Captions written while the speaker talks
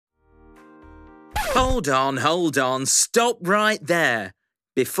Hold on, stop right there.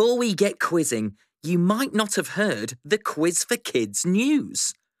 Before we get quizzing, you might not have heard the Quiz for Kids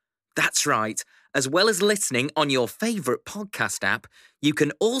news. That's right, as well as listening on your favourite podcast app, you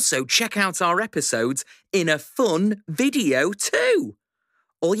can also check out our episodes in a fun video too.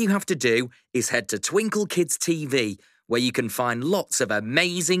 All you have to do is head to Twinkle Kids TV, where you can find lots of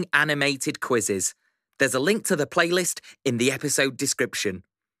amazing animated quizzes. There's a link to the playlist in the episode description.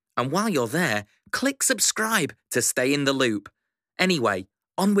 And while you're there, click subscribe to stay in the loop. Anyway,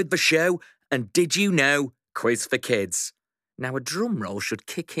 on with the show, and did you know Quiz for Kids? Now a drum roll should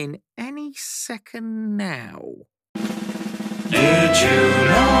kick in any second now. Did you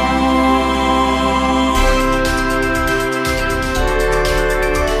know?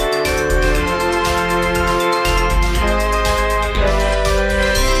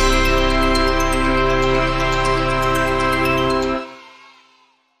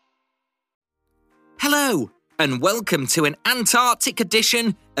 Hello, and welcome to an Antarctic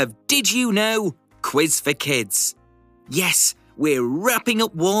edition of Did You Know? Quiz for Kids. Yes, we're wrapping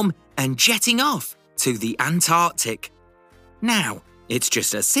up warm and jetting off to the Antarctic. Now, it's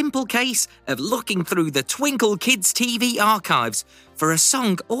just a simple case of looking through the Twinkle Kids TV archives for a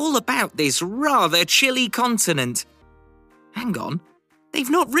song all about this rather chilly continent. Hang on, they've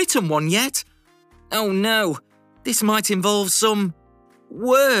not written one yet. Oh no, this might involve some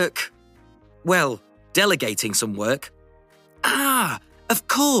work. Well, delegating some work. Of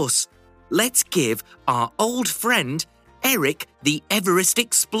course. Let's give our old friend Eric the Everest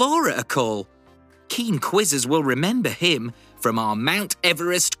Explorer a call. Keen quizzers will remember him from our Mount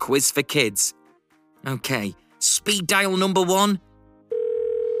Everest Quiz for Kids. Okay, speed dial number 1.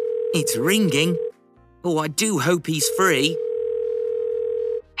 It's ringing. Oh, I do hope he's free.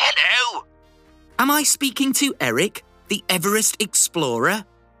 Hello? Am I speaking to Eric, the Everest Explorer?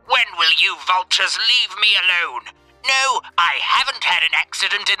 When will you vultures leave me alone? No, I haven't had an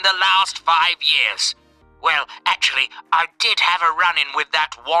accident in the last 5 years. Well, actually, I did have a run-in with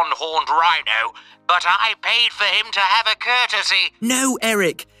that one-horned rhino, but I paid for him to have a courtesy. No,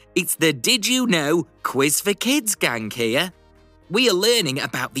 Eric, it's the Did You Know Quiz for Kids gang here. We are learning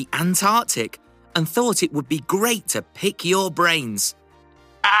about the Antarctic and thought it would be great to pick your brains.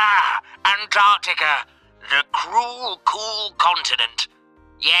 Antarctica, the cruel, cool continent.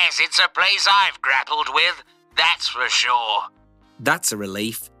 Yes, it's a place I've grappled with, that's for sure. That's a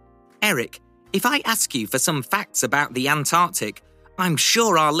relief. Eric, if I ask you for some facts about the Antarctic, I'm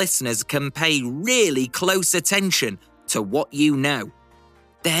sure our listeners can pay really close attention to what you know.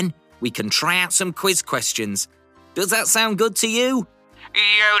 Then we can try out some quiz questions. Does that sound good to you?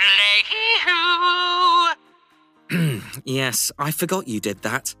 Yodelay-hee-hoo! Yes, I forgot you did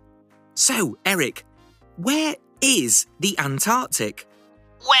that. So, Eric, where is the Antarctic?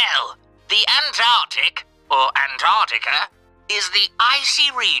 Well, the Antarctic, or Antarctica, is the icy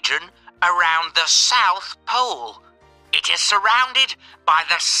region around the South Pole. It is surrounded by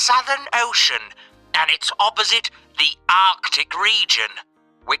the Southern Ocean, and it's opposite the Arctic region,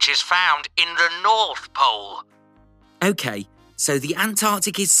 which is found in the North Pole. Okay, so the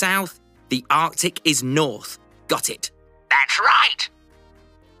Antarctic is south, the Arctic is north. Got it. That's right.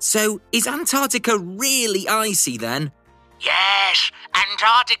 So, is Antarctica really icy then? Yes,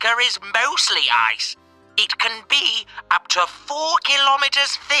 Antarctica is mostly ice. It can be up to 4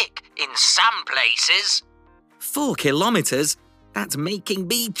 kilometres thick in some places. 4 kilometres? That's making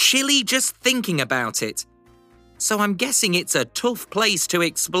me chilly just thinking about it. So I'm guessing it's a tough place to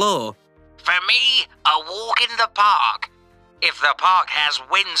explore. For me, a walk in the park. If the park has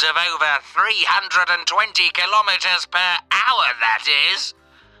winds of over 320 kilometres per hour, that is.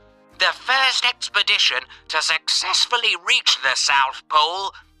 The first expedition to successfully reach the South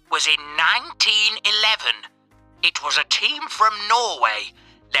Pole was in 1911. It was a team from Norway,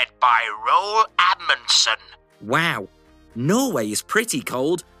 led by Roald Amundsen. Wow, Norway is pretty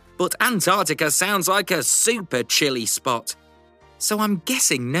cold, but Antarctica sounds like a super chilly spot. So I'm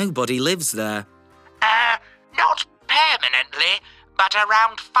guessing nobody lives there. Not permanently, but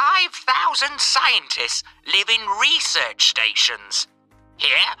around 5,000 scientists live in research stations.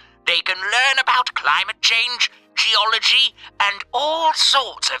 Here, they can learn about climate change, geology, and all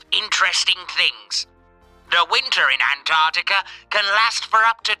sorts of interesting things. The winter in Antarctica can last for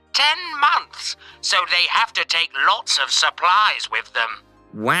up to 10 months, so they have to take lots of supplies with them.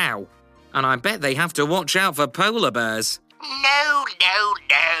 Wow, and I bet they have to watch out for polar bears. No.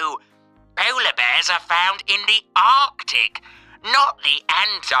 Polar bears are found in the Arctic, not the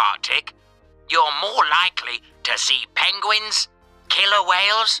Antarctic. You're more likely to see penguins, killer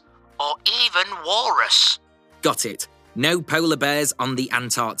whales, or even walrus. Got it. No polar bears on the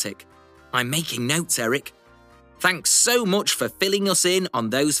Antarctic. I'm making notes, Eric. Thanks so much for filling us in on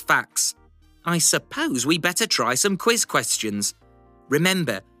those facts. I suppose we better try some quiz questions.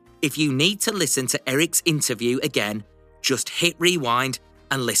 Remember, if you need to listen to Eric's interview again, just hit rewind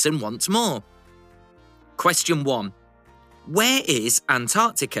and listen once more. Question 1. Where is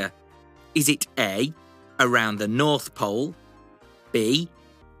Antarctica? Is it A, around the North Pole, B,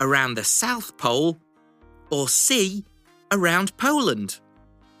 around the South Pole, or C, around Poland?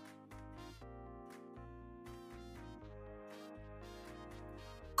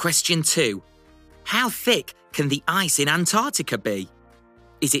 Question 2. How thick can the ice in Antarctica be?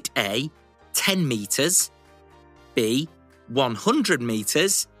 Is it A, 10 metres, B, 100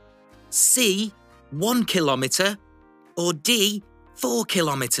 metres, C, 1 kilometre, or D, 4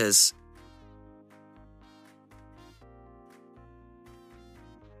 kilometres?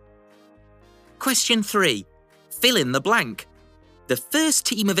 Question 3. Fill in the blank. The first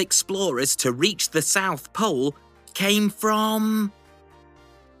team of explorers to reach the South Pole came from...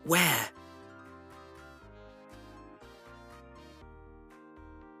 where?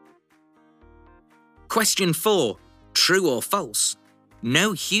 Question 4. True or false?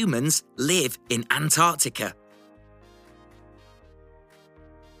 No humans live in Antarctica.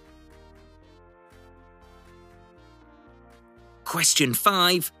 Question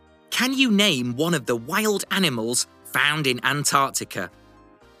 5. Can you name one of the wild animals found in Antarctica?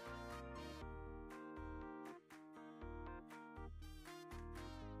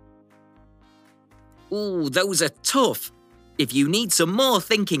 Ooh, those are tough. If you need some more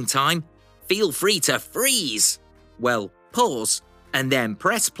thinking time, feel free to freeze. Well, pause and then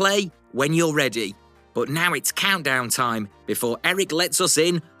press play when you're ready. But now it's countdown time before Eric lets us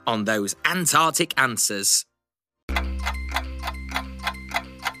in on those Antarctic answers.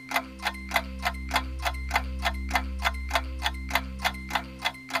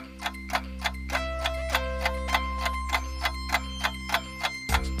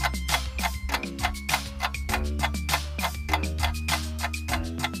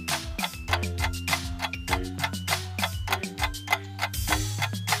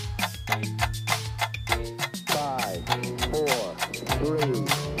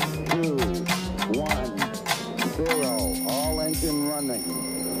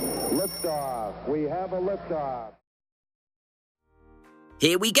 Liftoff. We have a liftoff.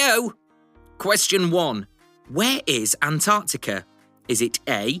 Here we go. Question 1. Where is Antarctica? Is it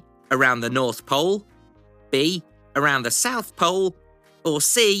A, around the North Pole, B, around the South Pole, or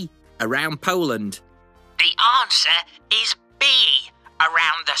C, around Poland? The answer is B,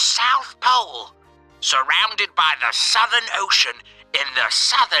 around the South Pole, surrounded by the Southern Ocean in the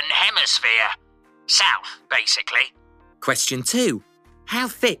Southern Hemisphere. South, basically. Question 2. How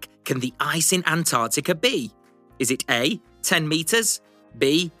thick can the ice in Antarctica be? Is it A, 10 metres,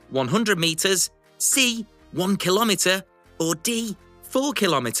 B, 100 metres, C, 1 kilometre, or D, 4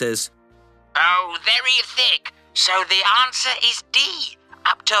 kilometres? Oh, very thick, so the answer is D,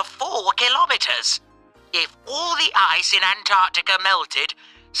 up to 4 kilometres. If all the ice in Antarctica melted,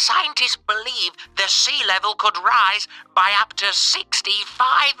 scientists believe the sea level could rise by up to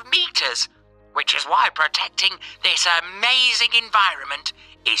 65 metres, which is why protecting this amazing environment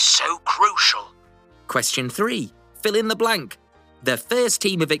is so crucial. Question 3. Fill in the blank. The first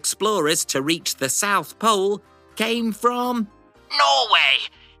team of explorers to reach the South Pole came from... Norway!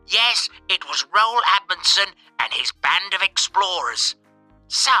 Yes, it was Roald Amundsen and his band of explorers.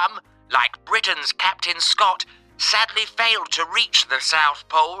 Some, like Britain's Captain Scott, sadly failed to reach the South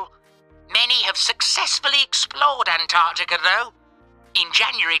Pole. Many have successfully explored Antarctica, though. In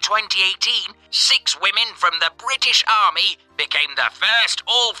January 2018, 6 women from the British Army became the first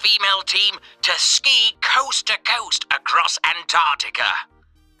all-female team to ski coast to coast across Antarctica.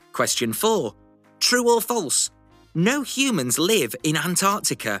 Question 4. True or false? No humans live in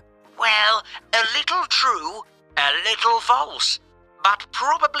Antarctica. Well, a little true, a little false, but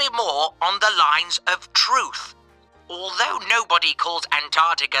probably more on the lines of truth. Although nobody calls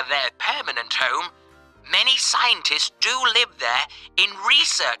Antarctica their permanent home, many scientists do live there in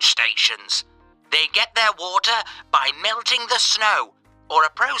research stations. They get their water by melting the snow, or a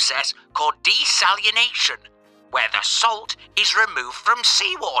process called desalination, where the salt is removed from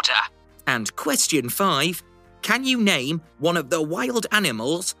seawater. And question 5. Can you name one of the wild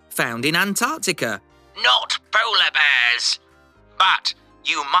animals found in Antarctica? Not polar bears, but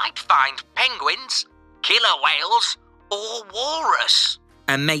you might find penguins, killer whales, or walrus.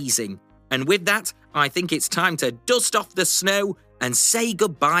 Amazing. And with that, I think it's time to dust off the snow and say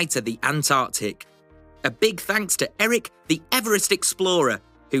goodbye to the Antarctic. A big thanks to Eric, the Everest explorer,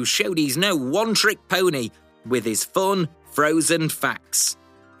 who showed he's no one-trick pony with his fun, frozen facts.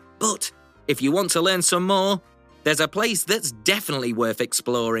 But If you want to learn some more, there's a place that's definitely worth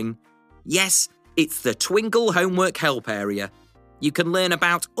exploring. Yes, it's the Twinkle Homework Help Area. You can learn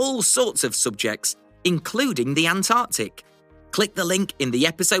about all sorts of subjects, including the Antarctic. Click the link in the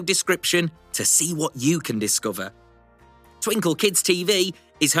episode description to see what you can discover. Twinkle Kids TV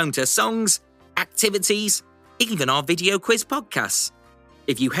is home to songs, activities, even our video quiz podcasts.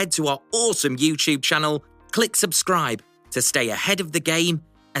 If you head to our awesome YouTube channel, click subscribe to stay ahead of the game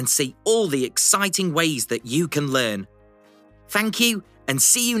and see all the exciting ways that you can learn. Thank you, and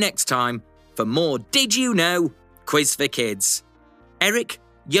see you next time for more Did You Know? Quiz for Kids. Eric,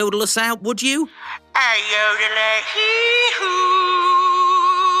 yodel us out, would you? A yodeler hee-hoo.